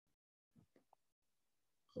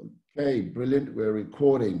Okay, brilliant. We're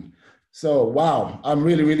recording. So, wow, I'm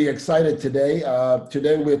really, really excited today.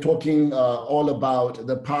 Today, we're talking all about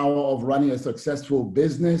the power of running a successful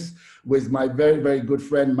business with my very, very good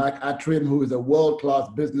friend, Mike Attram, who is a world-class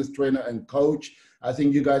business trainer and coach. I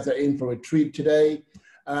think you guys are in for a treat today.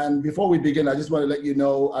 And before we begin, I just want to let you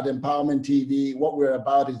know at Empowerment TV, what we're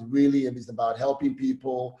about is about helping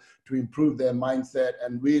people to improve their mindset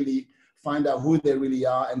and really find out who they really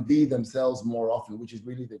are and be themselves more often, which is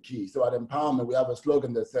really the key. So at Empowerment, we have a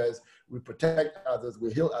slogan that says, we protect others,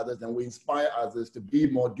 we heal others, and we inspire others to be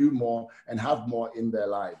more, do more, and have more in their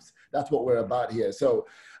lives. That's what we're about here. So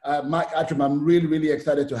Mike Attram, I'm really, really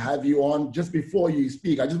excited to have you on. Just before you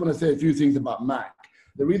speak, I just want to say a few things about Mike.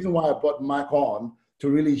 The reason why I brought Mike on to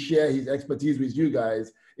really share his expertise with you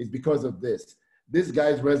guys is because of this. This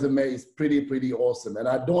guy's resume is pretty awesome. And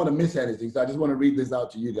I don't want to miss anything. So I just want to read this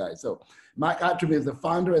out to you guys. So Mike Attram is the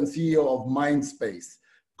founder and CEO of Mindspace,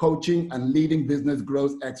 coaching and leading business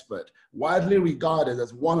growth expert, widely regarded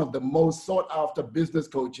as one of the most sought after business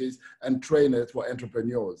coaches and trainers for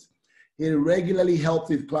entrepreneurs. He regularly helps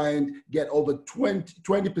his clients get over 20%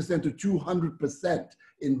 to 200%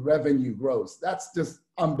 in revenue growth. That's just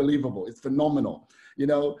unbelievable. It's phenomenal. You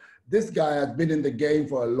know, this guy has been in the game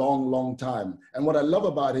for a long time. And what I love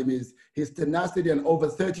about him is his tenacity and over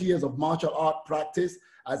 30 years of martial art practice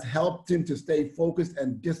has helped him to stay focused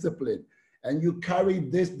and disciplined. And you carry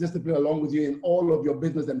this discipline along with you in all of your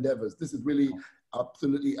business endeavors. This is really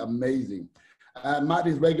absolutely amazing. Matt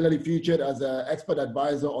is regularly featured as an expert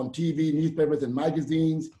advisor on TV, newspapers, and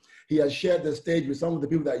magazines. He has shared the stage with some of the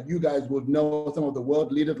people that you guys would know, some of the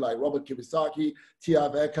world leaders like Robert Kiyosaki,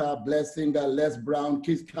 T.R. Eckhart, Bless Singer, Les Brown,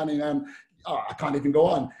 Keith Cunningham, I can't even go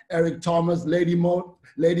on, Eric Thomas, Lady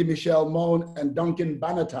Michelle Moan, and Duncan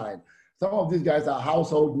Bannatyne. Some of these guys are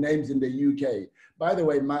household names in the UK. By the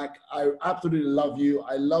way, Mike, I absolutely love you.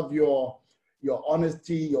 I love your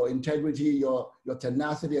honesty, your integrity, your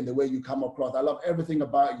tenacity, and the way you come across. I love everything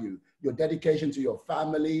about you, your dedication to your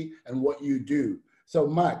family and what you do. So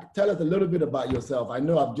Mike, tell us a little bit about yourself. I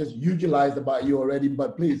know I've just eulogized about you already,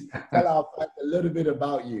 but please tell our fans a little bit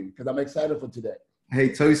about you, because I'm excited for today. Hey,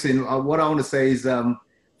 Tosin, what I want to say is,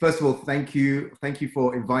 first of all, thank you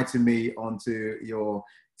for inviting me onto your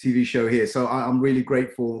TV show here. So I'm really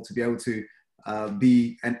grateful to be able to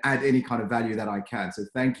be and add any kind of value that I can. So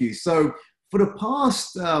thank you. So for the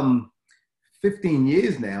past 15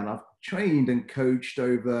 years now, and I've trained and coached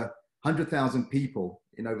over 100,000 people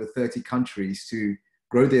in over 30 countries to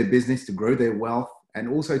grow their business, to grow their wealth, and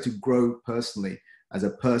also to grow personally as a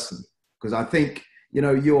person. Because I think, you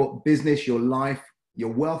know, your business, your life,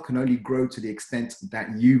 your wealth can only grow to the extent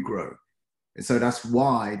that you grow. And so that's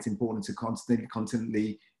why it's important to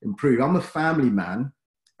constantly improve. I'm a family man.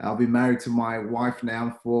 I've been married to my wife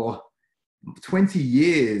now for 20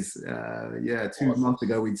 years. 2 months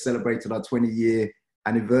ago, we celebrated our 20-year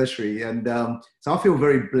anniversary. And so I feel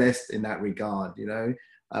very blessed in that regard. You know,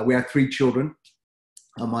 we have 3 children.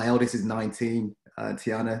 My eldest is 19,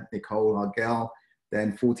 Tiana, Nicole, our gal,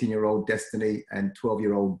 then 14-year-old Destiny and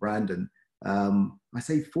 12-year-old Brandon. I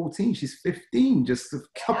say 14, she's 15 just a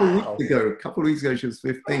couple of weeks ago, she was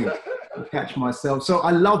 15. To catch myself. So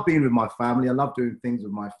I love being with my family. I love doing things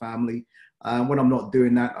with my family. When I'm not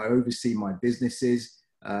doing that, I oversee my businesses.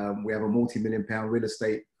 We have a multi-million-pound real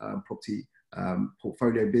estate property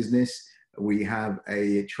portfolio business. I have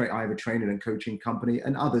a training and coaching company,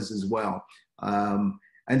 and others as well.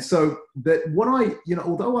 And so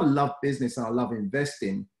although I love business and I love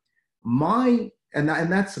investing,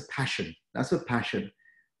 that's a passion. That's a passion.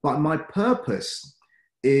 But my purpose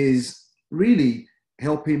is really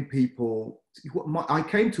helping people. I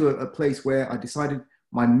came to a place where I decided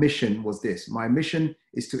my mission was this. My mission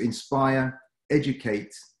is to inspire,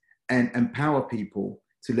 educate, and empower people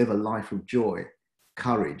to live a life of joy,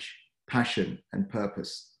 courage, passion, and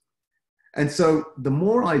purpose. And so the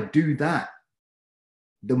more I do that,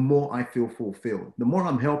 the more I feel fulfilled. The more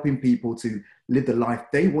I'm helping people to live the life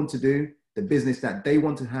they want to do, the business that they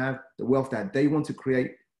want to have, the wealth that they want to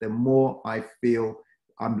create, the more I feel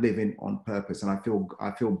I'm living on purpose. And I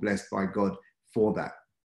feel blessed by God for that.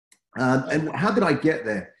 And how did I get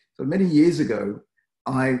there? So many years ago,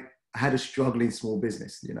 I had a struggling small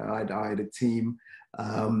business. You know, I had a team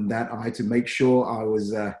that I had to make sure I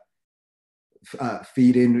was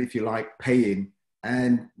feeding, if you like, paying.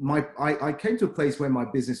 And I came to a place where my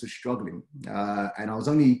business was struggling. And I was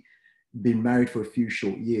only been married for a few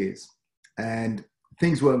short years. And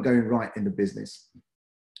things weren't going right in the business.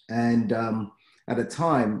 And at the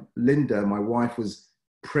time, Linda, my wife, was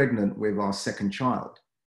pregnant with our second child.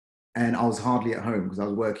 And I was hardly at home because I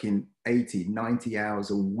was working 80, 90 hours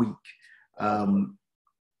a week.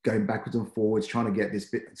 going backwards and forwards, trying to get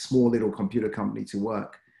this small little computer company to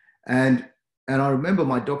work. And I remember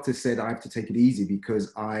my doctor said I have to take it easy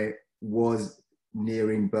because I was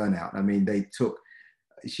nearing burnout. I mean,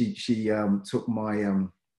 she took my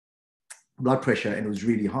blood pressure and it was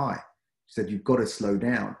really high. She said, you've got to slow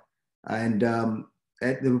down. And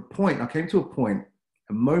at the point, I came to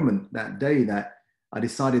a moment that day that I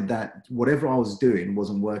decided that whatever I was doing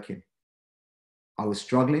wasn't working. I was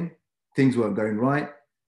struggling. Things weren't going right.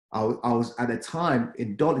 I was at a time,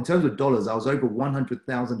 in terms of dollars, I was over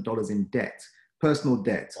 $100,000 in debt, personal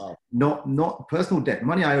debt. Wow. Not personal debt,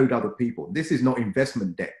 money I owed other people. This is not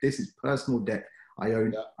investment debt. This is personal debt I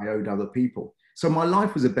owed other people. So my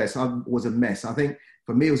life was a mess. I think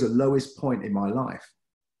for me, it was the lowest point in my life.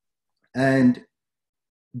 And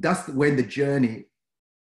that's when the journey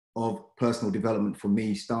of personal development for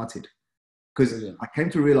me started. Because I came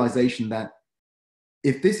to a realization that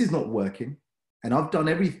if this is not working, and I've done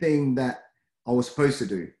everything that I was supposed to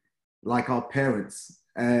do, like our parents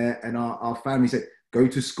and our family said, go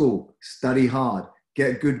to school, study hard,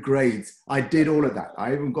 get good grades. I did all of that.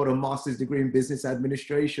 I even got a master's degree in business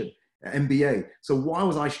administration, MBA. So why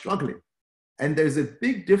was I struggling? And there's a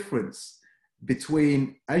big difference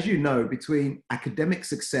between, as you know, between academic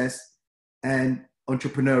success and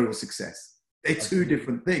entrepreneurial success. They're two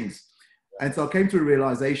different things. And so I came to a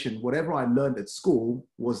realization, whatever I learned at school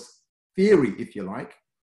was theory, if you like.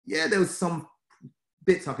 Yeah, there was some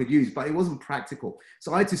bits I could use, but it wasn't practical.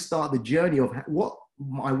 So I had to start the journey of what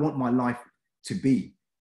I want my life to be,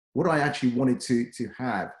 what I actually wanted to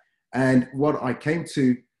have. And what I came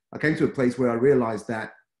to a place where I realized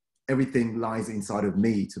that everything lies inside of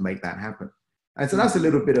me to make that happen. And so that's a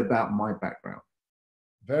little bit about my background.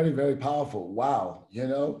 Very, very powerful. Wow.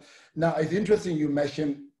 Now it's interesting you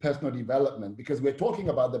mentioned personal development because we're talking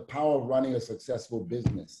about the power of running a successful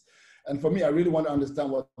business. And for me, I really want to understand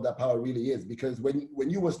what that power really is, because when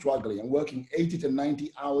you were struggling and working 80 to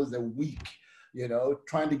 90 hours a week,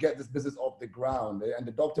 trying to get this business off the ground, and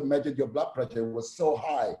the doctor measured your blood pressure was so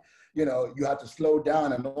high, you had to slow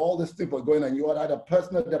down and all this stuff was going on. You had a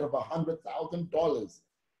personal debt of $100,000.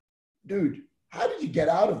 Dude, how did you get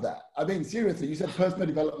out of that? I mean, seriously, you said personal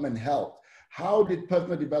development helped. How did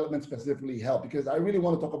personal development specifically help? Because I really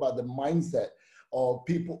want to talk about the mindset of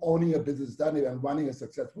people owning a business, standing and running a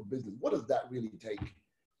successful business. What does that really take?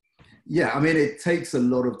 Yeah, I mean, it takes a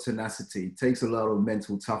lot of tenacity, it takes a lot of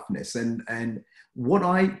mental toughness. And what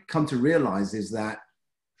I come to realize is that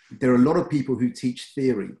there are a lot of people who teach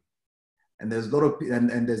theory, and there's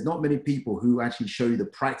there's not many people who actually show you the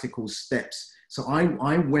practical steps. So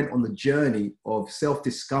I went on the journey of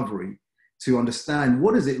self-discovery to understand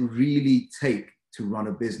what does it really take to run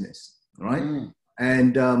a business, right?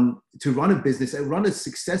 And to run a business, run a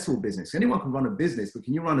successful business. Anyone can run a business, but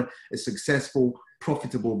can you run a successful,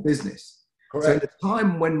 profitable business? Correct. So at the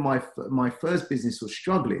time when my first business was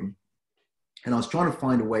struggling, and I was trying to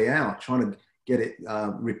find a way out, trying to get it,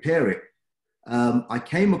 repair it, I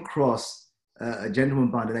came across a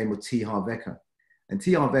gentleman by the name of T. Harv Eker. And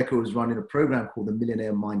T. Harv Eker was running a program called the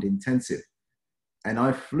Millionaire Mind Intensive. And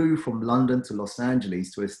I flew from London to Los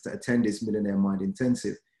Angeles to attend this Millionaire Mind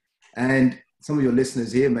Intensive. And some of your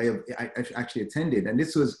listeners here may have actually attended. And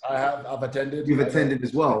this was... I've attended. You've attended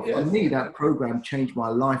as well. Yes. For me, that program changed my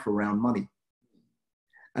life around money.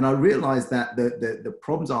 And I realized that the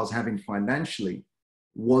problems I was having financially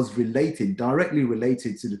was directly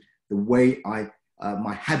related to the way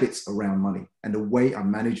my habits around money and the way I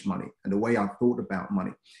managed money and the way I thought about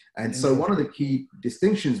money. And so one of the key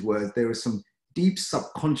distinctions was there were some deep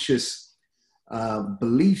subconscious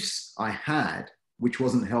beliefs I had, which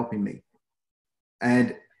wasn't helping me.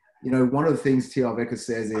 And, one of the things T. Harv Eker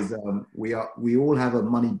says is we all have a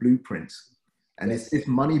money blueprint. And it's this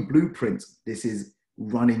money blueprint, this is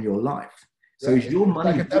running your life. So is your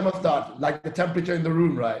money... Like a thermostat, like the temperature in the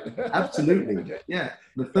room, right? Absolutely, yeah.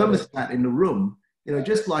 The thermostat in the room,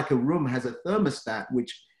 just like a room has a thermostat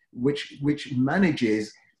which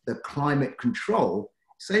manages the climate control,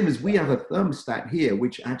 same as we have a thermostat here,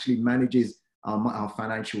 which actually manages our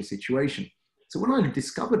financial situation. So when I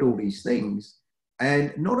discovered all these things,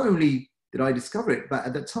 and not only did I discover it, but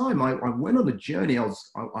at the time I went on a journey. I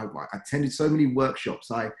attended so many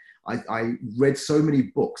workshops. I read so many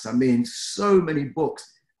books. I mean, so many books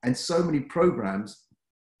and so many programs,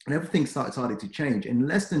 and everything started to change. In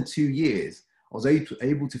less than 2 years, I was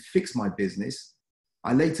able to fix my business.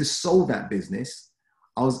 I later sold that business.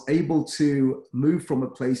 I was able to move from a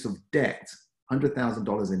place of debt,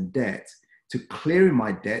 $100,000 in debt, to clearing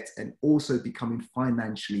my debt and also becoming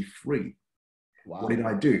financially free. Wow. What did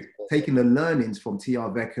I do? Taking the learnings from T.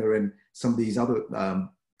 Harv Eker and some of these other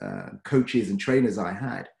coaches and trainers I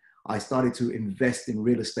had, I started to invest in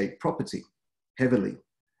real estate property heavily,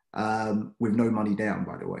 with no money down,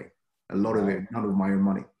 by the way. A lot of it, none of my own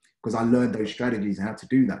money, because I learned those strategies and how to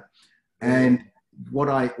do that. And what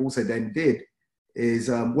I also then did is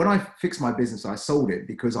when I fixed my business, I sold it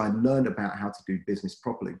because I learned about how to do business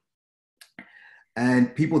properly.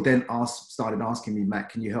 And people then started asking me, Matt,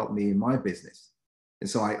 can you help me in my business? And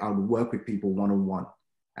so I would work with people one-on-one,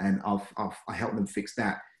 and I help them fix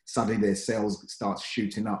that. Suddenly their sales starts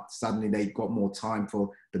shooting up. Suddenly they got more time for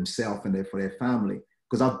themselves and for their family.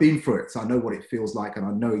 Because I've been through it, so I know what it feels like, and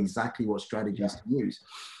I know exactly what strategies to use.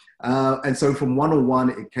 And so from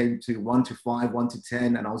 1-on-1, it came to 1 to 5, 1 to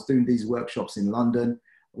 10, and I was doing these workshops in London,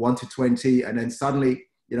 1 to 20, and then suddenly,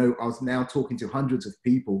 you know, I was now talking to hundreds of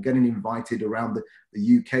people, getting invited around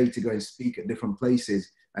the UK to go and speak at different places.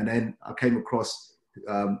 And then I came across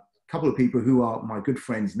a couple of people who are my good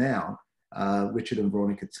friends now, Richard and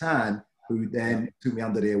Veronica Tan, who then took me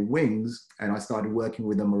under their wings, and I started working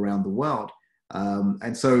with them around the world.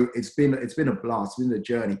 And so it's been a blast, it's been a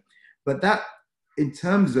journey. But that, in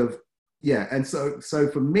terms of, and so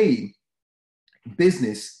for me,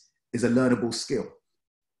 business is a learnable skill.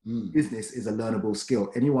 Business is a learnable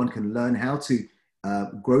skill. Anyone can learn how to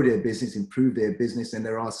grow their business, improve their business, and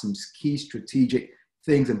there are some key strategic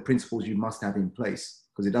things and principles you must have in place,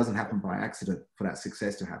 because it doesn't happen by accident for that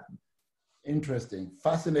success to happen. Interesting.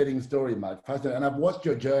 Fascinating story, Matt. Fascinating. And I've watched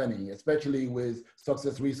your journey, especially with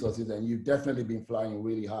Success Resources, and you've definitely been flying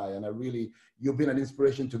really high. And you've been an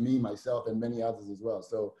inspiration to me, myself, and many others as well.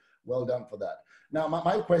 So well done for that. Now,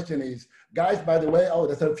 my question is, guys, by the way,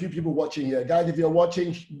 there's a few people watching here. Guys, if you're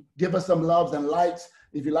watching, give us some loves and likes.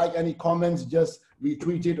 If you like any comments, just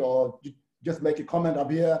retweet it or just make a comment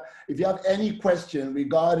up here. If you have any question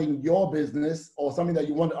regarding your business or something that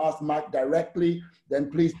you want to ask Matt directly,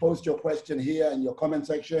 then please post your question here in your comment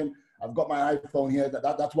section. I've got my iPhone here.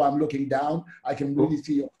 That's why I'm looking down. I can really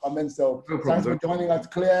see your comments. So thanks for joining us,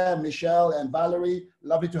 Claire, Michelle, and Valerie.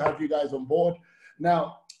 Lovely to have you guys on board.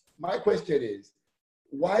 Now, my question is,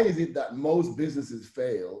 why is it that most businesses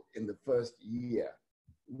fail in the first year?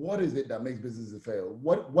 What is it that makes businesses fail?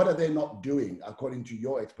 What are they not doing according to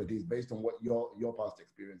your expertise, based on what your past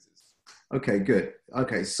experiences? Okay, good.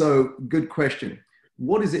 Okay, so good question.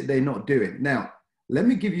 What is it they're not doing? Now, let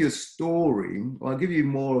me give you a story, or I'll give you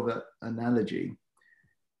more of an analogy.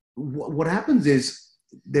 What happens is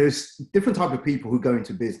there's different type of people who go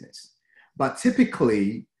into business, but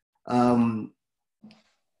typically,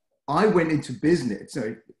 I went into business.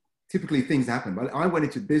 So typically things happen, but I went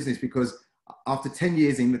into business because after 10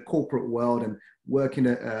 years in the corporate world and working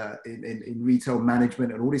in retail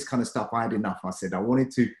management and all this kind of stuff, I had enough. I said, I wanted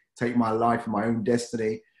to take my life in my own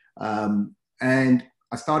destiny. And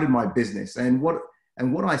I started my business. And what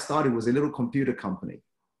I started was a little computer company,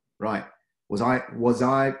 right? Was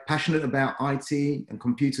I passionate about IT and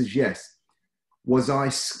computers? Yes. Was I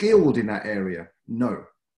skilled in that area? No.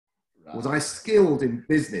 Was I skilled in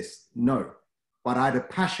business? No. But I had a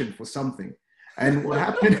passion for something. And what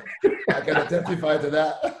happened? I can testify to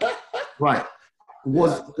that. Right.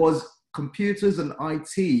 Was computers and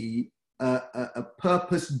IT a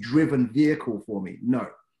purpose-driven vehicle for me? No.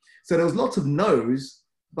 So there was lots of no's,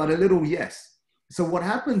 but a little yes. So what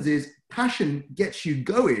happens is passion gets you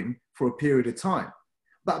going for a period of time,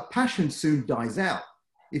 but passion soon dies out.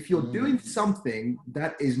 If you're doing something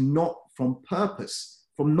that is not from purpose,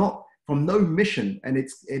 from no mission, and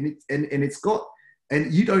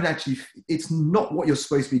you don't actually, it's not what you're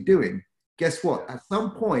supposed to be doing. Guess what? At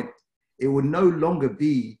some point, it will no longer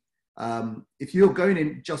be, if you're going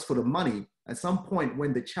in just for the money, at some point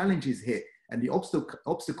when the challenges hit and the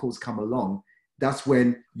obstacles come along, that's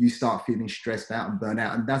when you start feeling stressed out and burnt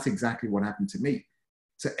out. And that's exactly what happened to me.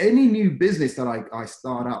 So any new business that I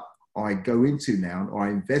start up, or I go into now, or I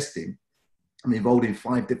invest in, I'm involved in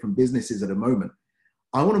 5 different businesses at the moment.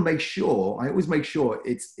 I always make sure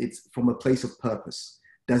it's from a place of purpose.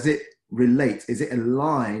 Does it relate? Is it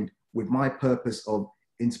aligned with my purpose of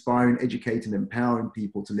inspiring, educating, empowering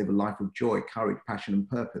people to live a life of joy, courage, passion, and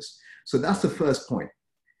purpose? So that's the first point.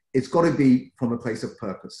 It's got to be from a place of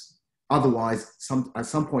purpose. Otherwise, at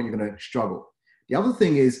some point, you're going to struggle. The other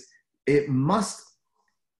thing is, you must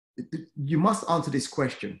answer this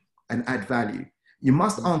question and add value. You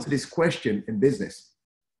must answer this question in business.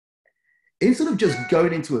 Instead of just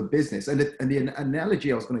going into a business, and the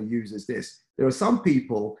analogy I was going to use is this. There are some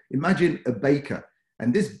people, imagine a baker,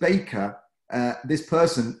 and this baker, this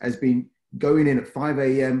person has been going in at 5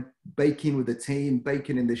 a.m., baking with the team,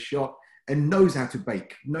 baking in the shop, and knows how to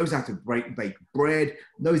bake, knows how to bake bread,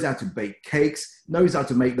 knows how to bake cakes, knows how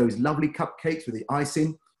to make those lovely cupcakes with the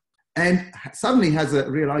icing. and suddenly has a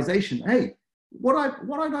realization, hey, why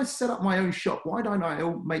don't I set up my own shop? Why don't I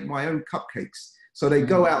make my own cupcakes? So they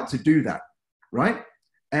go out to do that, right?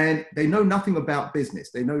 And they know nothing about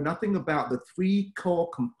business. They know nothing about the three core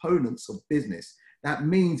components of business. That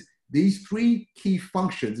means these three key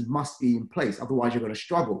functions must be in place. Otherwise, you're going to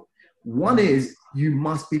struggle. One is you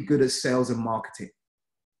must be good at sales and marketing.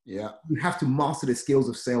 Yeah. You have to master the skills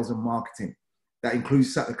of sales and marketing. That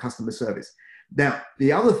includes customer service. Now,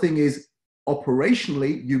 the other thing is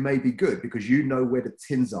operationally, you may be good because you know where the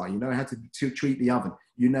tins are. You know how to treat the oven.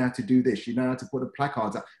 You know how to do this. You know how to put the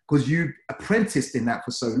placards up because you apprenticed in that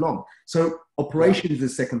for so long. So operations is the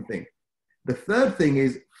second thing. The third thing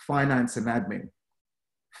is finance and admin.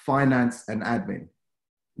 Finance and admin.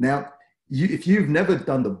 Now, if you've never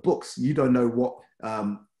done the books, you don't know what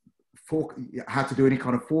how to do any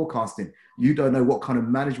kind of forecasting. You don't know what kind of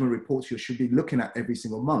management reports you should be looking at every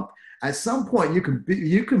single month. At some point, you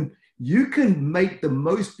can make the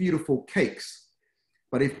most beautiful cakes,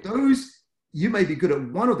 but if you may be good at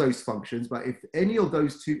one of those functions, but if any of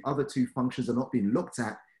those other two functions are not being looked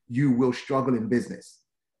at, you will struggle in business,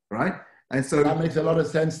 right? And so that makes a lot of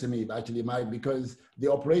sense to me, actually, Mike, because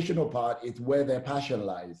the operational part is where their passion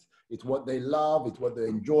lies. It's what they love, it's what they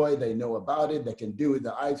enjoy, they know about it, they can do it with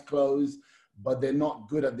their eyes closed, but they're not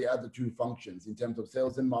good at the other two functions in terms of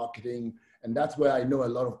sales and marketing. And that's where I know a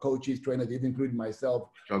lot of coaches, trainers, even including myself,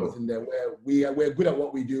 in there, where we're good at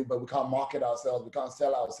what we do, but we can't market ourselves, we can't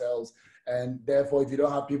sell ourselves. And therefore, if you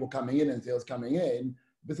don't have people coming in and sales coming in,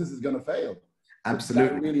 business is going to fail.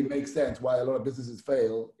 Absolutely. That really makes sense why a lot of businesses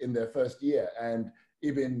fail in their first year. And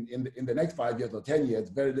even in the next 5 years or 10 years,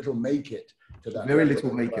 very little make it to that. Very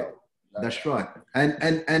little make it. That's right.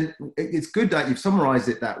 And it's good that you've summarized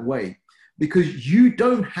it that way, because you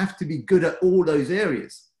don't have to be good at all those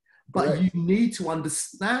areas, but you need to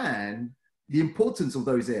understand the importance of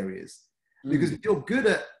those areas. Because if you're good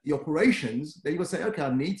at the operations, then you're going to say, okay,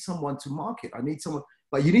 I need someone to market. I need someone,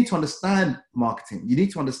 but you need to understand marketing. You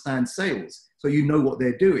need to understand sales so you know what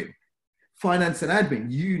they're doing. Finance and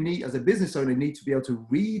admin, you need, as a business owner, need to be able to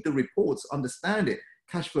read the reports, understand it.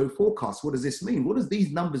 Cash flow forecast, what does this mean? What does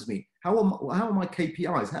these numbers mean? How are my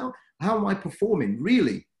KPIs? How am I performing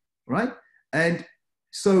really, right? And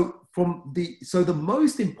so the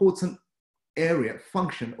most important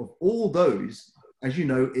function of all those, as you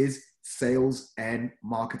know, is sales and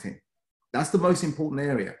marketing. That's the most important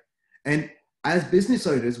area. And as business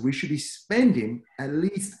owners, we should be spending at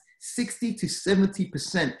least 60 to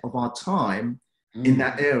 70% of our time in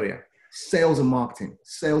that area. Sales and marketing,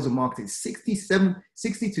 60 to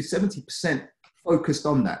 70% focused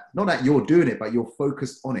on that. Not that you're doing it, but you're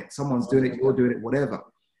focused on it. Someone's doing it, you're doing it, whatever.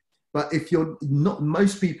 But if you're not,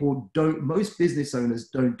 most business owners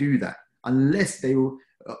don't do that unless they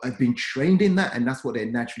have been trained in that, and that's what they're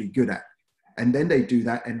naturally good at. And then they do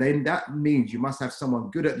that. And then that means you must have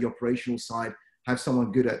someone good at the operational side, have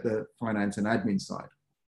someone good at the finance and admin side.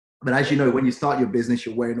 But as you know, when you start your business,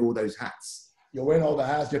 you're wearing all those hats. You're wearing all the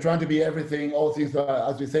hats. You're trying to be everything, all things,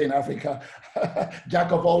 as we say in Africa,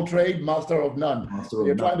 jack of all trade, master of none.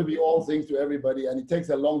 You're trying to be all things to everybody. And it takes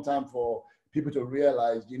a long time for people to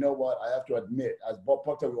realize, you know what, I have to admit, as Bob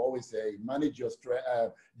Proctor will always say,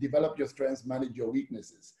 develop your strengths, manage your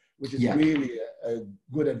weaknesses, which is really a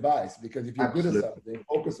good advice, because if you're good at something,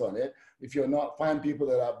 focus on it. If you're not, find people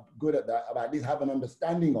that are good at that, or at least have an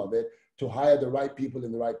understanding of it, to hire the right people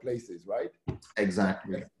in the right places, right?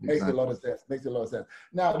 Exactly. Makes a lot of sense. Makes a lot of sense.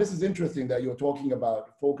 Now, this is interesting that you're talking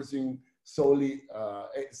about focusing solely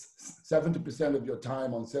 70% of your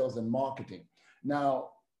time on sales and marketing. Now,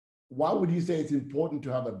 why would you say it's important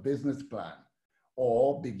to have a business plan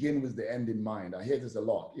or begin with the end in mind? I hear this a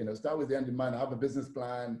lot. Start with the end in mind. Have a business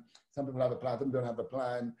plan. Some people have a plan, some don't have a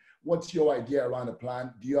plan. What's your idea around a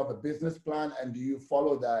plan? Do you have a business plan, and do you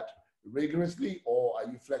follow that rigorously, or are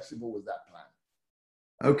you flexible with that plan?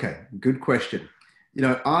 Okay, good question.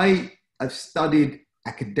 I've studied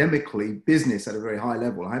academically business at a very high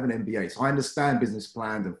level. I have an MBA, so I understand business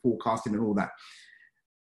plans and forecasting and all that.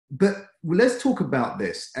 But let's talk about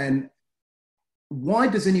this. And why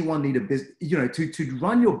does anyone need a business? To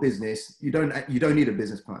run your business, you don't need a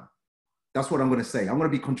business plan. That's what I'm going to say. I'm going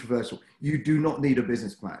to be controversial. You do not need a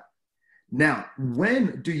business plan. Now,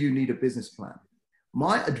 when do you need a business plan?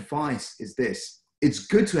 My advice is this: it's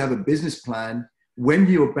good to have a business plan when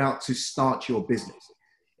you're about to start your business.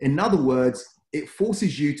 In other words, it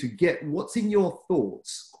forces you to get what's in your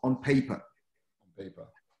thoughts on paper.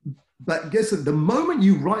 But guess what? The moment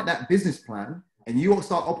you write that business plan and you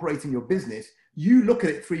start operating your business, you look at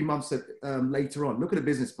it 3 months later on, look at a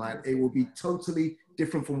business plan, it will be totally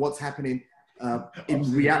different from what's happening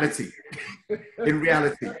in reality.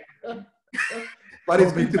 But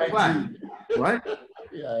it's good to plan, right?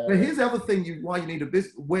 Yeah. But here's the other thing why you need a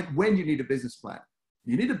business, when you need a business plan.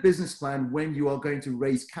 You need a business plan when you are going to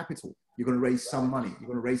raise capital. You're going to raise some money. You're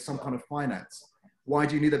going to raise some kind of finance. Why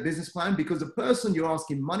do you need a business plan? Because the person you're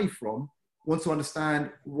asking money from wants to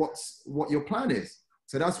understand what your plan is.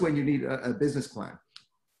 So that's when you need a business plan.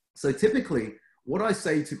 So typically, what I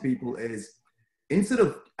say to people is, instead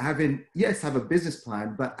of have a business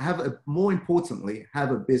plan, but more importantly,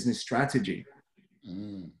 have a business strategy.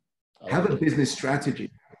 Have a business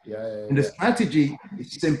strategy. And the strategy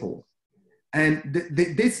is simple. And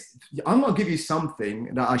I'm going to give you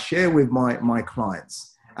something that I share with my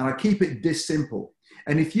clients, and I keep it this simple.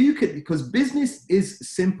 And if you could, because business is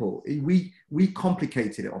simple, we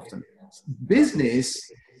complicated it often.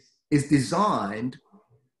 Business is designed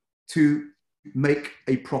to make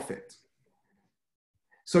a profit.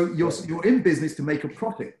 So you're in business to make a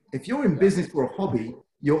profit. If you're in business for a hobby,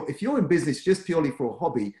 if you're in business just purely for a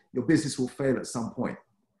hobby, your business will fail at some point.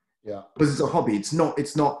 Yeah. Because it's a hobby. It's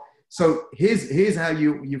not. So here's how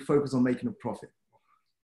you focus on making a profit.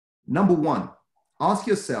 Number one, ask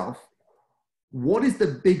yourself, what is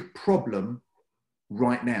the big problem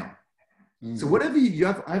right now? So whatever you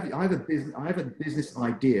have, I have a business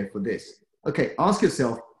idea for this. Okay, ask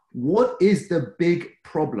yourself, what is the big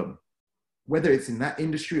problem? Whether it's in that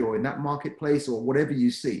industry or in that marketplace or whatever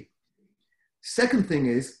you see. Second thing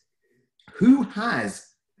is, who has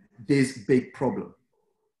this big problem?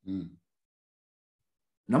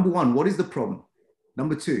 Number one, what is the problem?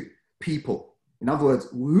 Number two, people. In other words,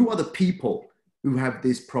 who are the people who have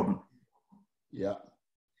this problem? Yeah.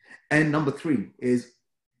 And number three is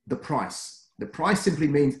the price. The price simply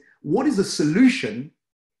means, what is the solution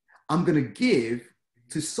I'm going to give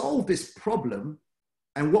to solve this problem,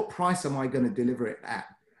 and what price am I going to deliver it at?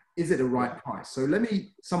 Is it the right price? So let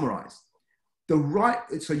me summarize.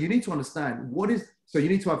 So you need to understand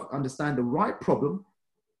understand the right problem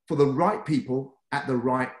for the right people at the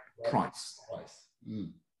right price.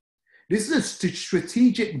 This is a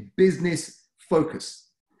strategic business focus.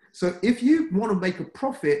 So if you want to make a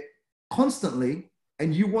profit constantly,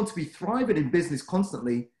 and you want to be thriving in business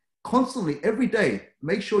constantly, every day,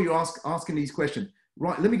 make sure you're asking these questions.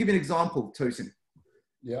 Right, let me give you an example, Tosin.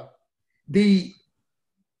 Yeah.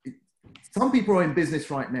 Some people are in business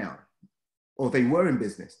right now, or they were in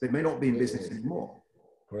business. They may not be in business anymore.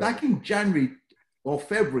 Correct. Back in January or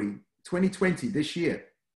February 2020, this year,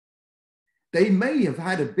 they may have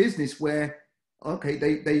had a business where, okay,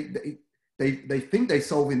 they think they're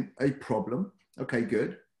solving a problem. Okay,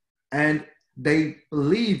 good. And they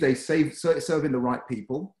believe they're serving the right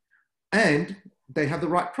people, and they have the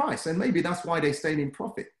right price. And maybe that's why they're staying in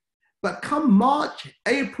profit. But come March,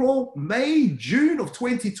 April, May, June of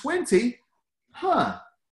 2020,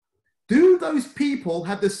 do those people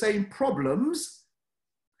have the same problems?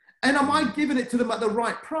 And am I giving it to them at the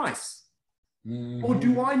right price? Or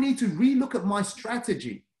do I need to relook at my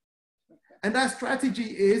strategy? And that strategy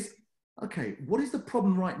is, okay, what is the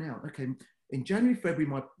problem right now? Okay, in January,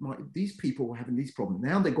 February, these people were having these problems.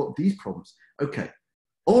 Now they've got these problems. Okay.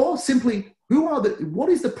 Or simply, what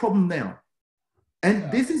is the problem now?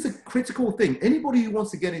 And this is a critical thing. Anybody who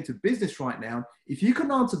wants to get into business right now, if you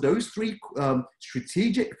can answer those three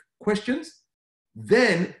strategic questions,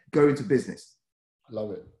 then go into business.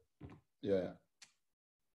 Love it. Yeah.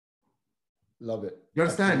 Love it. You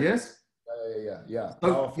understand? Yes? Yeah.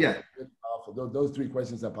 So, powerful. Yeah. Powerful. Those three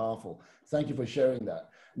questions are powerful. Thank you for sharing that.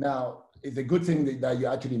 Now, it's a good thing that you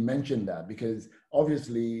actually mentioned that, because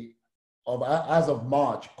obviously, as of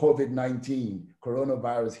March, COVID-19,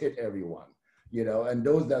 coronavirus hit everyone, and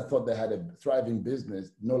those that thought they had a thriving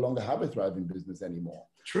business no longer have a thriving business anymore.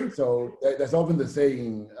 True. So there's often the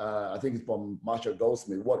saying, I think it's from Marshall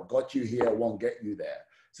Goldsmith, what got you here won't get you there.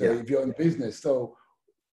 So if you're in business, so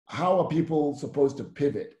how are people supposed to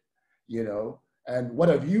pivot, And what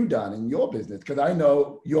have you done in your business? Because I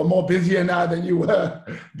know you're more busier now than you were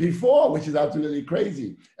before, which is absolutely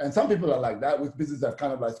crazy. And some people are like that, with business have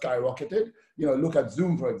kind of like skyrocketed. Look at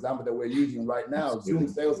Zoom, for example, that we're using right now. Zoom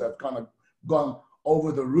sales have kind of gone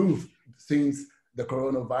over the roof since the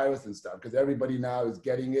coronavirus and stuff, because everybody now is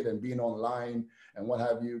getting it and being online and what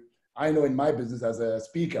have you. I know in my business as a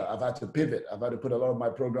speaker, I've had to pivot. I've had to put a lot of my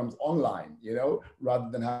programs online, rather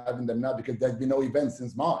than having them now, because there's been no events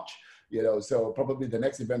since March. So probably the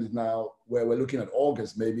next event is now where we're looking at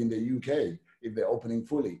August, maybe in the UK, if they're opening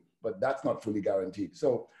fully, but that's not fully guaranteed.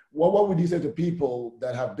 So what would you say to people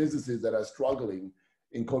that have businesses that are struggling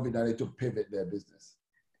in COVID-19 to pivot their business?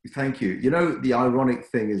 Thank you. The ironic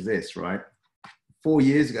thing is this, right? 4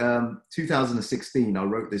 years, 2016, I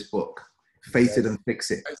wrote this book, Face It and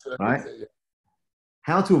Fix It, right?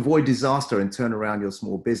 how to avoid disaster and turn around your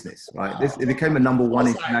small business, right? It became a number one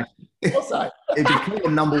international. It became a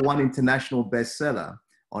number one international bestseller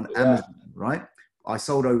on Amazon, right? I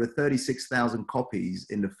sold over 36,000 copies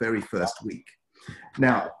in the very first week.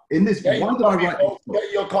 Now, in this, why did I write this book?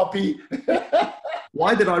 Get your copy.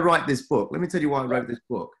 Why did I write this book? Let me tell you why I wrote this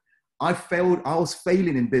book. I was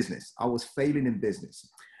failing in business.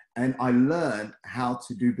 And I learned how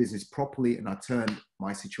to do business properly, and I turned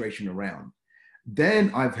my situation around.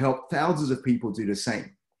 Then I've helped thousands of people do the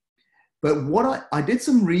same. But what I did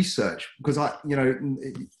some research, because I've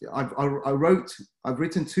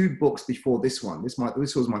written 2 books before this one. This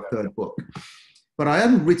was my 3rd book. But I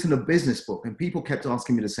hadn't written a business book, and people kept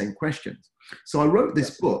asking me the same questions. So I wrote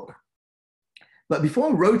this book. But before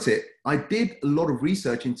I wrote it, I did a lot of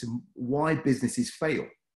research into why businesses fail.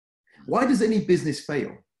 Why does any business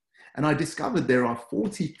fail? And I discovered there are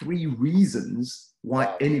 43 reasons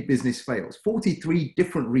why any business fails. 43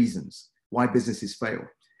 different reasons why businesses fail.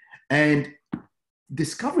 And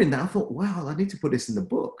discovering that, I thought, wow, I need to put this in the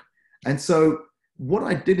book. And so what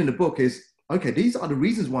I did in the book is, okay, these are the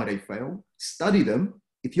reasons why they fail. Study them.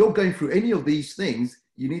 If you're going through any of these things,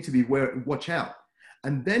 you need to watch out.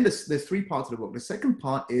 And then there's 3 parts of the book. The second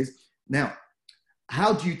part is, now,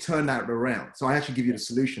 how do you turn that around? So I actually give you the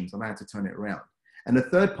solutions on how to turn it around. And the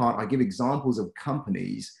third part, I give examples of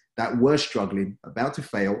companies that were struggling, about to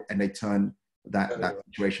fail, and they turned that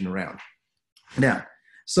situation around. Now,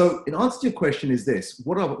 so in answer to your question is this: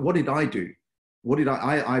 what did I do?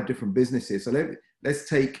 I have different businesses. So let's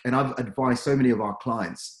take, and I've advised so many of our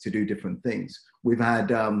clients to do different things. We've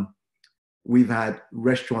had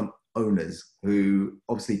restaurant owners who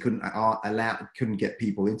obviously couldn't get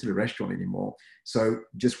people into the restaurant anymore. So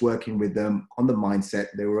just working with them on the mindset,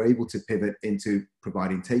 they were able to pivot into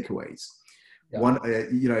providing takeaways. Yeah.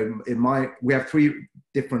 We have 3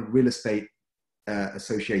 different real estate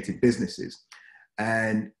associated businesses,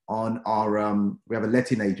 and on our we have a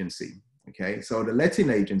letting agency. Okay, so the letting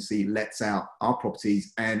agency lets out our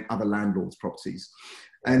properties and other landlords' properties,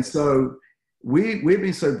 and so we've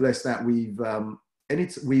been so blessed that we've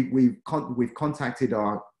contacted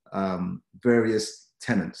our various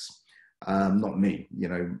tenants. Not me,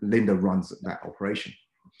 Linda runs that operation.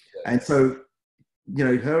 And so,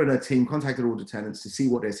 her and her team contacted all the tenants to see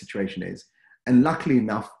what their situation is. And luckily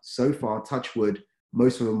enough, so far, touch wood,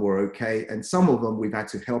 most of them were okay. And some of them we've had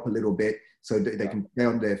to help a little bit so that they can stay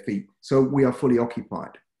on their feet. So we are fully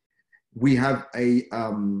occupied. We have a,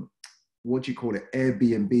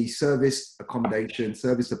 Airbnb service accommodation,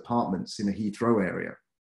 service apartments in the Heathrow area.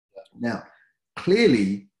 Now,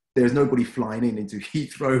 clearly, there's nobody flying into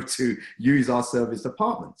Heathrow to use our service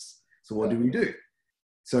apartments. So what do?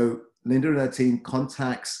 So Linda and her team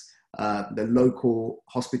contacts the local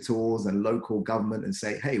hospitals and local government and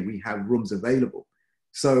say, hey, we have rooms available.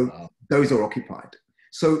 So those are occupied.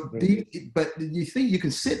 So, but you think you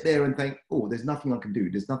can sit there and think, oh, there's nothing I can do.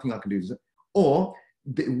 There's nothing I can do. Or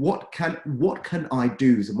what can I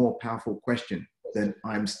do is a more powerful question than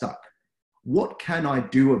I'm stuck. What can I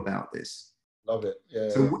do about this? Love it. Yeah.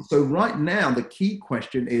 So right now, the key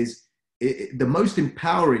question is, the most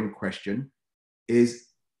empowering question is,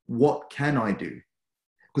 what can I do?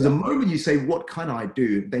 Because the moment you say, what can I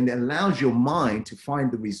do? Then it allows your mind to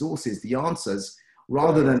find the resources, the answers,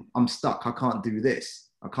 rather than I'm stuck. I can't do this.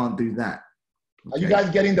 I can't do that. Okay. Are you guys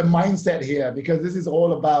getting the mindset here? Because this is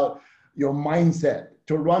all about your mindset.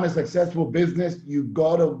 To run a successful business, you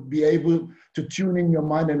got to be able to tune in your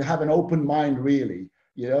mind and have an open mind, really.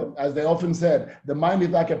 As they often said, the mind is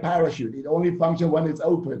like a parachute. It only functions when it's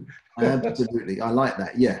open. Absolutely. I like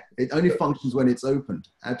that. Yeah. It only functions when it's opened.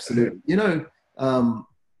 Absolutely.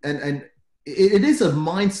 And it is a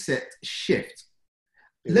mindset shift.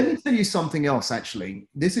 Let me tell you something else, actually.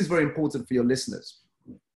 This is very important for your listeners,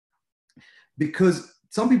 because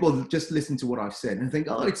some people just listen to what I've said and think,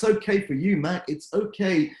 oh, it's okay for you, Mac. It's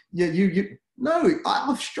okay. Yeah, No,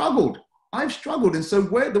 I've struggled. And so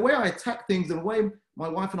the way I attack things and the way my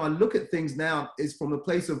wife and I look at things now is from the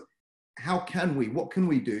place of what can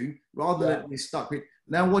we do, rather than be stuck with,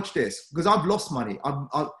 now watch this, because I've lost money.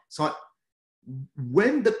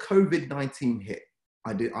 When the COVID-19 hit,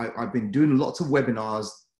 I've been doing lots of webinars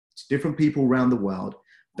to different people around the world,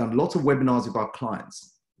 done lots of webinars with our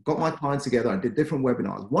clients, got my clients together. I did different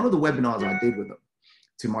webinars. One of the webinars I did with them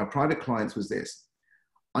to my private clients was this.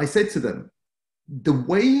 I said to them, the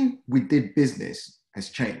way we did business has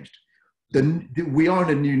changed. We are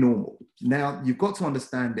in a new normal. Now, you've got to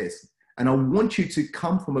understand this. And I want you to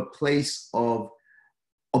come from a place of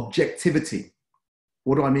objectivity.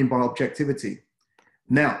 What do I mean by objectivity?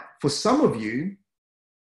 Now, for some of you,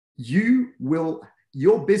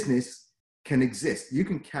 your business can exist. You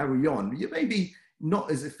can carry on. You may be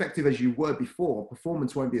not as effective as you were before.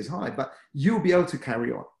 Performance won't be as high, but you'll be able to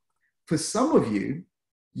carry on. For some of you,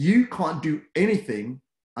 you can't do anything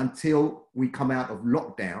until we come out of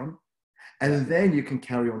lockdown, and then you can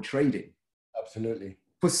carry on trading. Absolutely.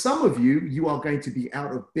 For some of you, you are going to be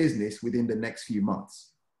out of business within the next few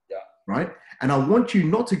months. Yeah. Right? And I want you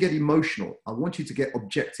not to get emotional. I want you to get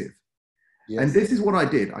objective. Yes. And this is what I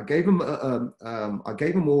did. I gave them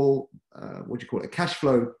all, what do you call it? A cash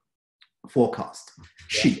flow forecast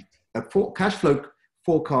sheet, a cash flow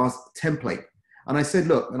forecast template. And I said,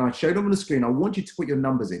 look, and I showed them on the screen, I want you to put your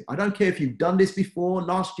numbers in. I don't care if you've done this before,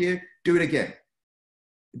 last year, do it again.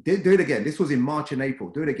 Do it again. This was in March and April.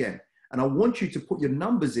 Do it again. And I want you to put your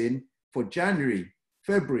numbers in for January,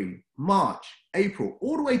 February, March, April,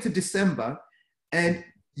 all the way to December. And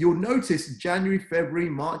you'll notice January, February,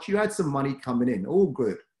 March, you had some money coming in, all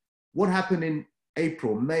good. What happened in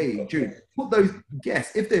April, May, June? Put those,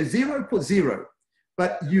 guess, if there's zero, put zero.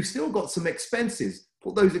 But you've still got some expenses.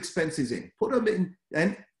 Put those expenses in, put them in,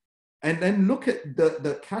 and then look at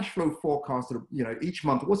the cash flow forecast of, each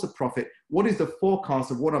month. What's the profit? What is the forecast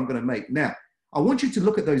of what I'm going to make? Now, I want you to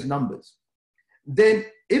look at those numbers. Then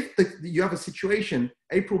if you have a situation,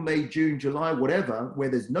 April, May, June, July, whatever, where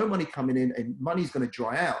there's no money coming in and money's going to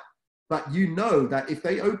dry out, but you know that if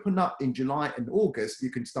they open up in July and August, you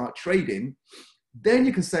can start trading, then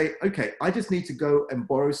you can say, okay, I just need to go and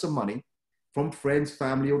borrow some money from friends,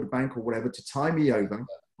 family, or the bank or whatever to tie me over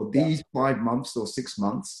for these 5 months or 6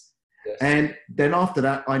 months. Yes. And then after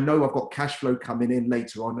that, I know I've got cash flow coming in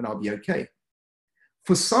later on and I'll be okay.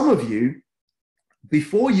 For some of you,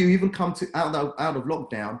 before you even come out of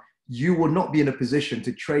lockdown, you will not be in a position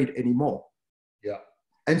to trade anymore. Yeah.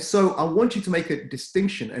 And so I want you to make a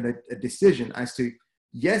distinction and a decision as to,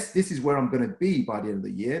 yes, this is where I'm going to be by the end of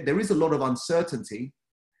the year. There is a lot of uncertainty,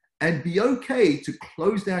 and be okay to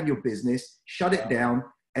close down your business, shut it down,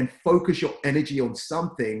 and focus your energy on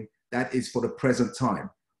something that is for the present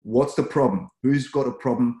time. What's the problem? Who's got a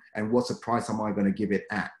problem? And what's the price am I going to give it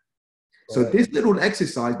at? So this little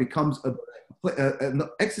exercise becomes an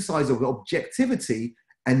exercise of objectivity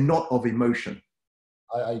and not of emotion.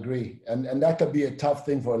 I agree. And that could be a tough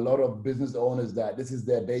thing for a lot of business owners, that this is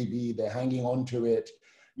their baby, they're hanging on to it.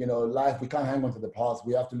 Life, we can't hang on to the past.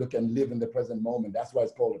 We have to look and live in the present moment. That's why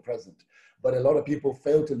it's called the present. But a lot of people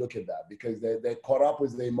fail to look at that because they're caught up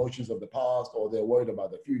with the emotions of the past, or they're worried about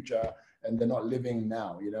the future, and they're not living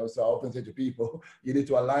now, So I often say to people, you need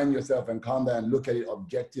to align yourself and calm down and look at it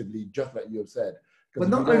objectively, just like you have said. But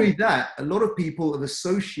not only that, a lot of people have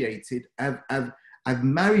associated, have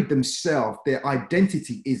married themselves. Their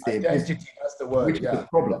identity is their business. That's the word. Which is the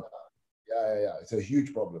problem. Yeah. It's a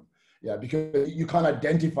huge problem. Yeah, because you can't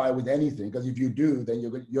identify with anything, because if you do, then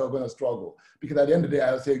you're going to struggle. Because at the end of the day,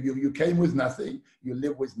 I would say you came with nothing, you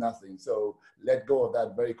live with nothing. So let go of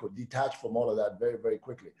that very quickly, detach from all of that very, very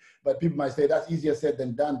quickly. But people might say that's easier said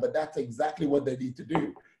than done, but that's exactly what they need to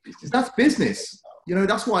do. That's business.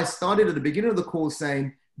 That's why I started at the beginning of the call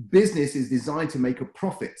saying business is designed to make a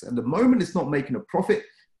profit. And the moment it's not making a profit,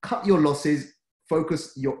 cut your losses,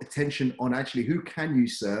 focus your attention on actually who can you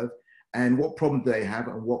serve, and what problem do they have,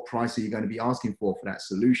 and what price are you going to be asking for that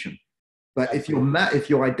solution. But if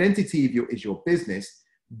your identity is your business,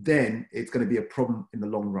 then it's going to be a problem in the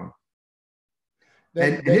long run.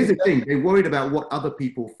 And here's the thing, they're worried about what other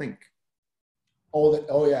people think.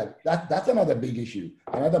 That's another big issue,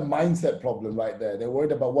 another mindset problem right there. They're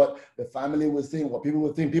worried about what the family was saying, what people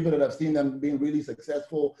would think. People that have seen them being really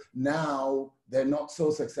successful, now they're not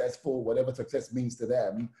so successful, whatever success means to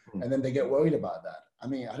them, and then they get worried about that. I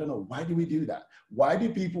mean, I don't know, why do we do that? Why do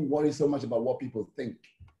people worry so much about what people think?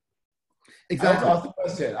 Exactly. I asked the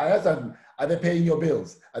question. I asked them, are they paying your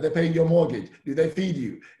bills? Are they paying your mortgage? Do they feed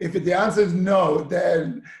you? If the answer is no,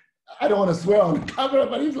 then I don't want to swear on the camera,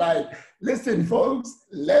 but he's like, listen, folks,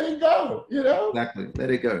 let it go, Exactly, let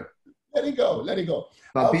it go. Let it go, let it go.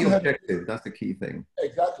 But be objective, that's the key thing.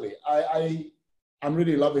 Exactly. I'm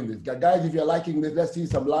really loving this. Guys, if you're liking this, let's see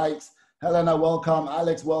some likes. Helena, welcome.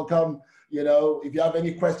 Alex, welcome. If you have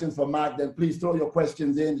any questions for Mark, then please throw your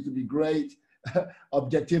questions in. It would be great.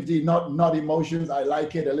 Objectivity, not emotions. I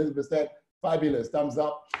like it. Elizabeth said, fabulous, thumbs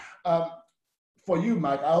up. For you,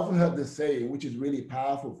 Mark, I often heard this saying, which is really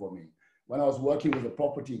powerful for me. When I was working with a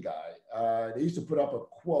property guy, they used to put up a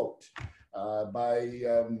quote by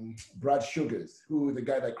Brad Sugars, who is the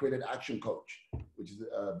guy that created Action Coach, which is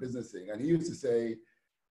a business thing. And he used to say,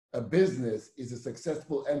 a business is a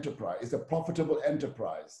successful enterprise, it's a profitable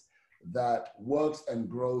enterprise that works and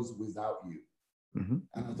grows without you. Mm-hmm.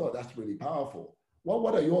 And I thought that's really powerful.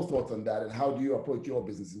 What are your thoughts on that, and how do you approach your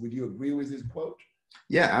businesses? Would you agree with his quote?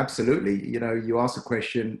 Yeah, absolutely. You know, you asked a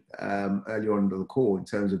question earlier on in the call in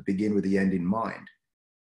terms of begin with the end in mind.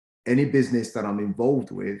 Any business that I'm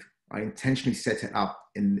involved with, I intentionally set it up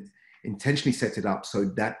so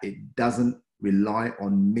that it doesn't rely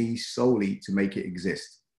on me solely to make it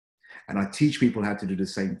exist. And I teach people how to do the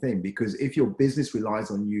same thing, because if your business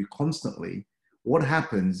relies on you constantly, what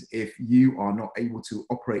happens if you are not able to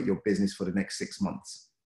operate your business for the next 6 months,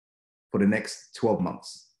 for the next 12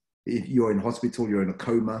 months? If you're in hospital, you're in a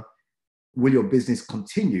coma, will your business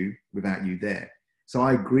continue without you there? So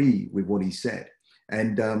I agree with what he said.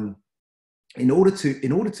 And in order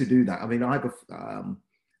to do that, I mean, I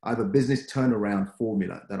have a business turnaround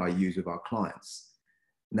formula that I use with our clients.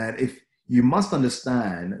 Now, if you must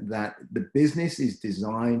understand that the business is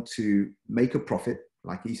designed to make a profit,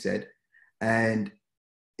 like he said, and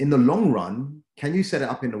in the long run, can you set it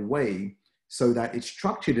up in a way so that it's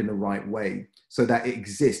structured in the right way so that it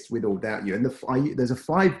exists with or without you? And there's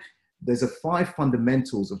a five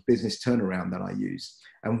fundamentals of business turnaround that I use.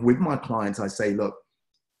 And with my clients, I say, look,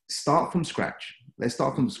 start from scratch. Let's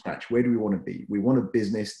start from scratch. Where do we want to be? We want a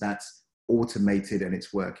business that's automated and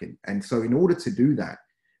it's working. And so in order to do that,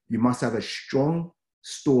 you must have a strong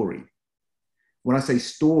story. When I say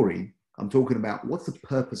story, I'm talking about what's the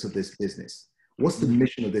purpose of this business? What's the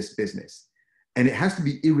mission of this business? And it has to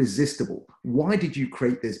be irresistible. Why did you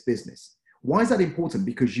create this business? Why is that important?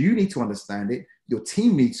 Because you need to understand it. Your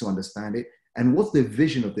team needs to understand it. And what's the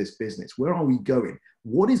vision of this business? Where are we going?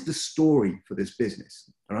 What is the story for this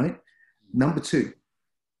business? All right. Number two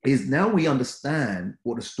is, now we understand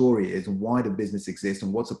what the story is and why the business exists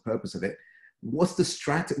and what's the purpose of it. What's the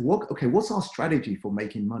strategy? What's our strategy for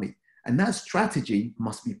making money? And that strategy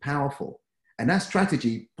must be powerful. And that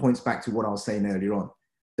strategy points back to what I was saying earlier on.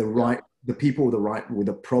 The people with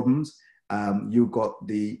the problems. You've got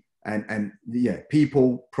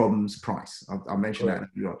people, problems, price. I mentioned that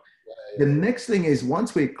earlier on. The next thing is,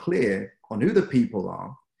 once we're clear on who the people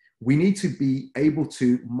are, we need to be able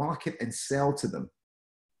to market and sell to them,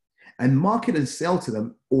 and market and sell to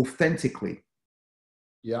them authentically.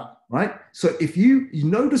 Yeah. Right. So if you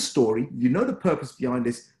know the story, you know the purpose behind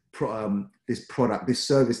this product, this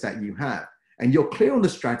service that you have, and you're clear on the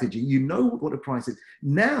strategy, you know what the price is.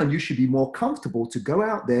 Now you should be more comfortable to go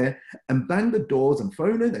out there and bang the doors and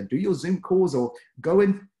phone in and do your Zoom calls, or go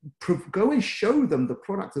and show them the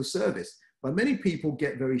product or service. But many people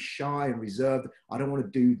get very shy and reserved. I don't want to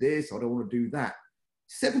do this. I don't want to do that.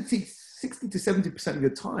 60 to 70% of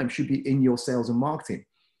your time should be in your sales and marketing.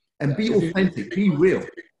 And be authentic, be real.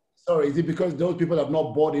 Sorry, is it because those people have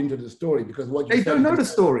not bought into the story? Because what you they don't know the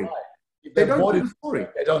story. They don't know the story.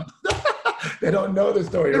 They don't. They don't know the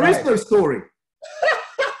story. There is no story.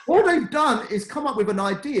 All they've done is come up with an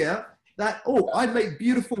idea that, I make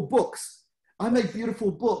beautiful books. I make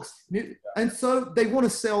beautiful books, and so they want to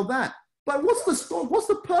sell that. But what's the story? What's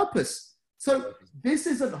the purpose? So this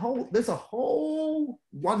is there's a whole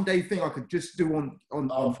one-day thing I could just do on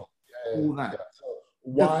all that. Yeah. So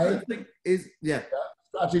why? The thing is,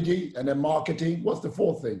 strategy, and then marketing. What's the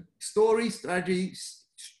fourth thing? Story, strategy,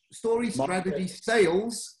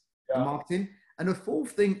 sales, and marketing. And the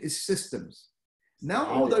fourth thing is systems. Now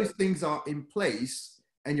all those things are in place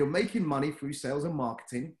and you're making money through sales and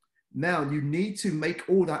marketing. Now you need to make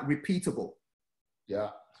all that repeatable. Yeah.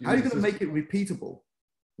 How are you going to make it repeatable?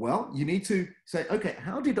 Well, you need to say, okay,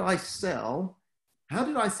 how did I sell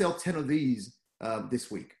 10 of these this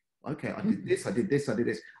week? Okay, I did this, I did this, I did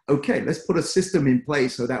this. Okay, let's put a system in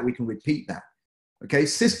place so that we can repeat that. Okay,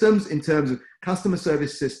 systems in terms of customer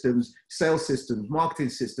service systems, sales systems, marketing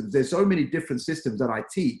systems. There's so many different systems that I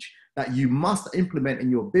teach that you must implement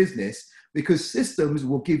in your business, because systems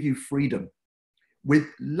will give you freedom. With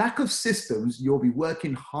lack of systems, you'll be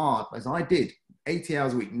working hard, as I did, 80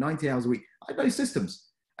 hours a week, 90 hours a week. I know systems.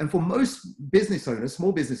 And for most business owners,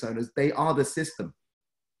 small business owners, they are the system.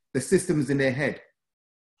 The system is in their head.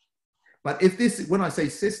 But when I say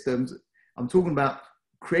systems, I'm talking about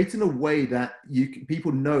creating a way that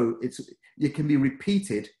people know it can be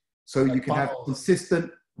repeated, so you can have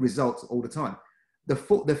consistent results all the time. The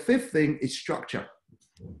fifth thing is structure.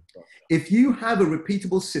 If you have a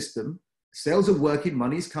repeatable system, sales are working,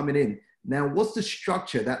 money's coming in. Now, what's the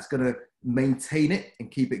structure that's going to maintain it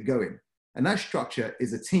and keep it going? And that structure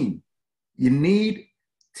is a team. You need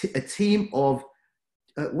a team of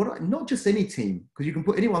not just any team, because you can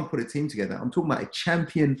put a team together. I'm talking about a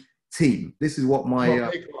champion team. This is what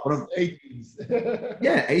my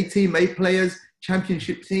A-team, A players,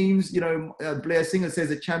 championship teams. Blair Singer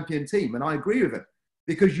says a champion team, and I agree with it,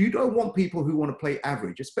 because you don't want people who want to play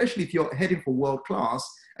average, especially if you're heading for world class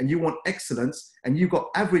and you want excellence and you've got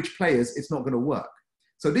average players. It's not going to work.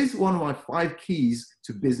 So this is one of my 5 keys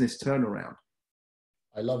to business turnaround.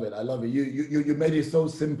 I love it. I love it. You made it so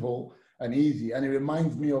simple and easy. And it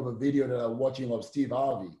reminds me of a video that I'm watching of Steve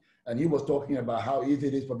Harvey. And he was talking about how easy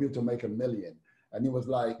it is for people to make $1 million. And he was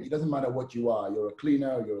like, it doesn't matter what you are. You're a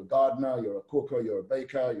cleaner, you're a gardener, you're a cooker, you're a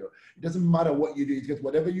baker. It doesn't matter what you do. It's just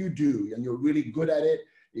whatever you do and you're really good at it,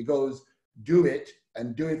 he goes, do it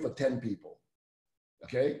and do it for 10 people.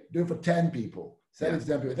 Okay? Do it for 10 people. Set it to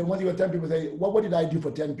 10 people. Then once you have 10 people, say, what did I do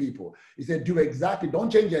for 10 people? He said,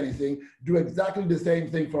 don't change anything. Do exactly the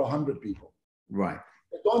same thing for 100 people. Right.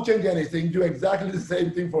 Don't change anything. Do exactly the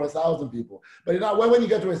same thing for 1,000 people. But when you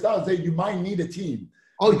get to 1,000, say you might need a team.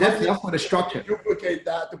 Oh, definitely. That's for the structure. Duplicate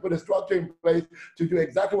that to put a structure in place to do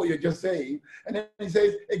exactly what you're just saying. And then he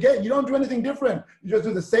says, again, you don't do anything different. You just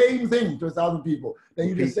do the same thing to 1,000 people. Then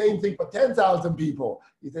you do the same thing for 10,000 people.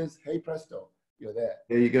 He says, hey, presto, you're there.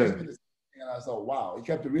 There you go. And I thought, wow, he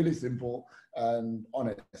kept it really simple and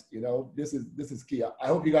honest. You know, this is key. I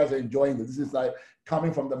hope you guys are enjoying this. This is like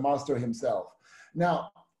coming from the master himself. Now,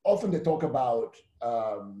 often they talk about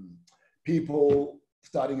people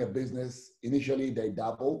starting a business. Initially, they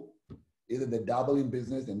dabble. Either they dabble in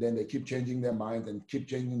business and then they keep changing their minds and keep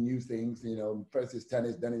changing new things. You know, first it's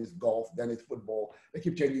tennis, then it's golf, then it's football. They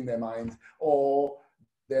keep changing their minds. Or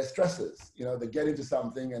they're stressors. You know, they get into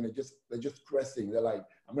something and they're just stressing. They're like,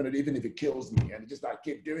 I'm going to, even if it kills me, and just like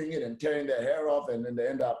keep doing it and tearing their hair off, and then they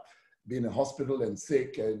end up being in hospital and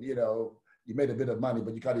sick, and you know, you made a bit of money,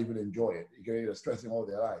 but you can't even enjoy it. You're stressing all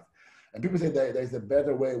their life. And people say that there's a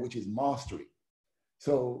better way, which is mastery.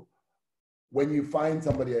 So when you find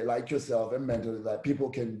somebody like yourself, a mentor that people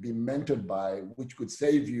can be mentored by, which could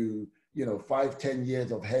save you, you know, 5-10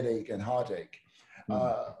 years of headache and heartache.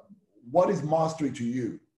 What is mastery to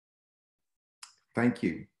you? Thank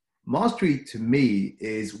you. Mastery to me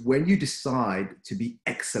is when you decide to be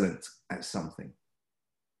excellent at something.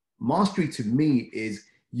 Mastery to me is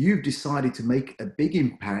you've decided to make a big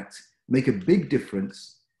impact, make a big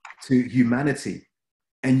difference to humanity,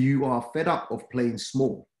 and you are fed up of playing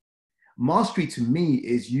small. Mastery to me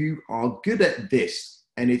is you are good at this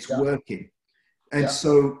and it's working. And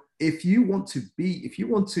so if you want to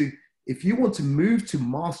move to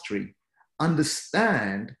mastery,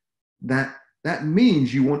 understand that that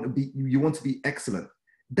means you want to be excellent.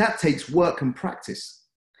 That takes work and practice.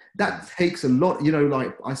 That takes a lot, you know,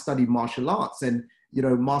 like I studied martial arts, and, you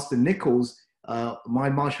know, Master Nichols,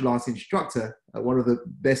 my martial arts instructor, one of the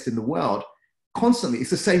best in the world, constantly,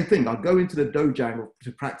 it's the same thing. I go into the dojo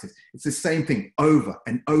to practice. It's the same thing over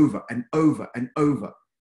and over and over and over,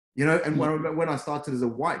 you know. And when I started as a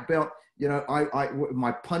white belt, you know,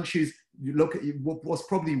 my punches, you look at, was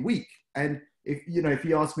probably weak. And if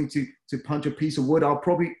you ask me to punch a piece of wood, I'll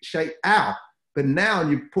probably say, ow. But now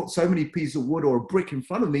you put so many pieces of wood or a brick in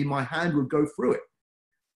front of me, my hand would go through it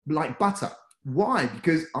like butter. Why?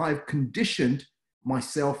 Because I've conditioned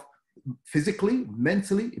myself physically,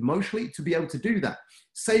 mentally, emotionally to be able to do that.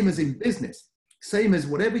 Same as in business, same as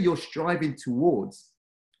whatever you're striving towards.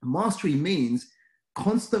 Mastery means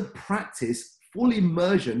constant practice, full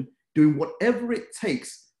immersion, doing whatever it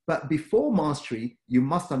takes. But before mastery, you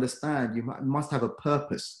must understand, you must have a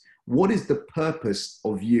purpose. What is the purpose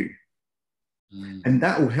of you? And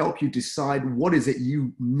that will help you decide what is it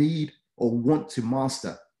you need or want to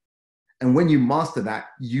master. And when you master that,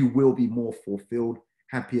 you will be more fulfilled,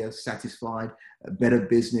 happier, satisfied, a better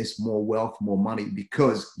business, more wealth, more money,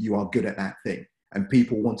 because you are good at that thing. And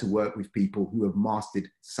people want to work with people who have mastered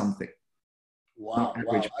something. Wow.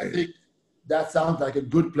 I think that sounds like a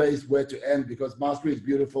good place where to end, because mastery is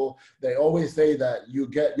beautiful. They always say that you're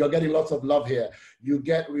getting lots of love here. You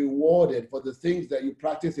get rewarded for the things that you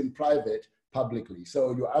practice in private publicly.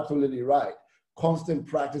 So you're absolutely right. Constant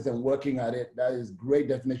practice and working at it. That is great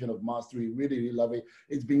definition of mastery. Really, really love it.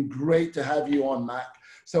 It's been great to have you on, Mac.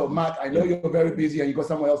 So Mac, I know you're very busy and you got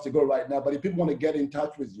somewhere else to go right now, but if people want to get in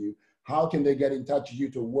touch with you, how can they get in touch with you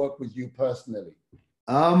to work with you personally?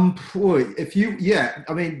 I mean,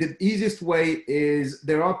 the easiest way is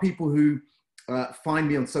there are people who find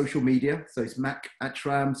me on social media. So it's Mac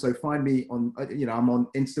Attram. So find me on, I'm on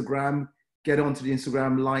Instagram. Get onto the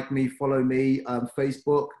Instagram, like me, follow me.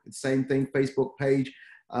 Facebook, same thing, Facebook page.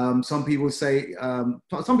 Some people say,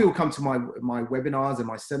 some people come to my webinars and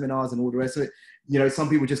my seminars and all the rest of it. You know, some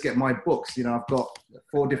people just get my books. You know, I've got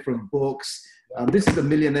 4 different books. This is the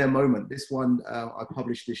Millionaire Moment. This one I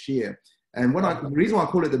published this year. And the reason why I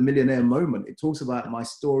call it the Millionaire Moment, it talks about my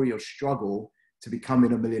story of struggle to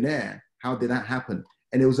becoming a millionaire. How did that happen?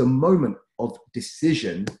 And it was a moment of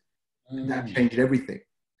decision that changed everything.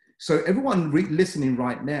 So everyone listening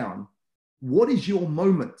right now, what is your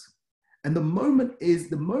moment? And the moment is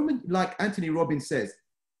the moment, like Anthony Robbins says,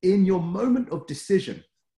 in your moment of decision,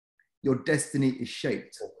 your destiny is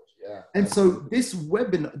shaped. Yeah. And so this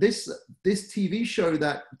webinar, this TV show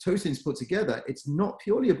that Tosin's put together, it's not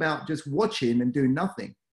purely about just watching and doing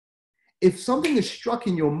nothing. If something is struck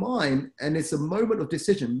in your mind and it's a moment of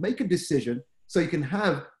decision, make a decision so you can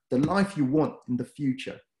have the life you want in the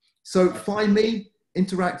future. So find me,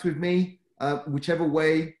 interact with me, whichever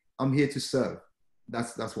way. I'm here to serve.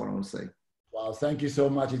 That's what I want to say. Wow, thank you so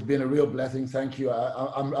much. It's been a real blessing. Thank you.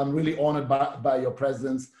 I'm really honored by your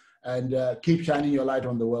presence, and keep shining your light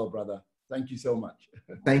on the world, brother. Thank you so much.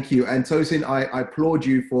 Thank you. And Tosin, I applaud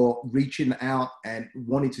you for reaching out and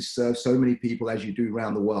wanting to serve so many people as you do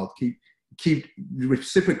around the world. Keep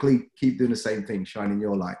reciprocally keep doing the same thing, shining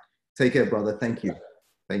your light. Take care, brother. Thank you.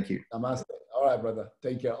 Thank you. Namaste. All right, brother.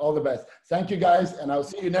 Take care. All the best. Thank you, guys. And I'll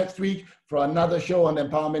see you next week for another show on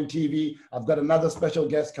Empowerment TV. I've got another special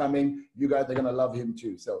guest coming. You guys are going to love him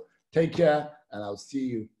too. So take care, and I'll see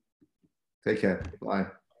you. Take care. Bye.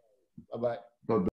 Bye-bye. God bless.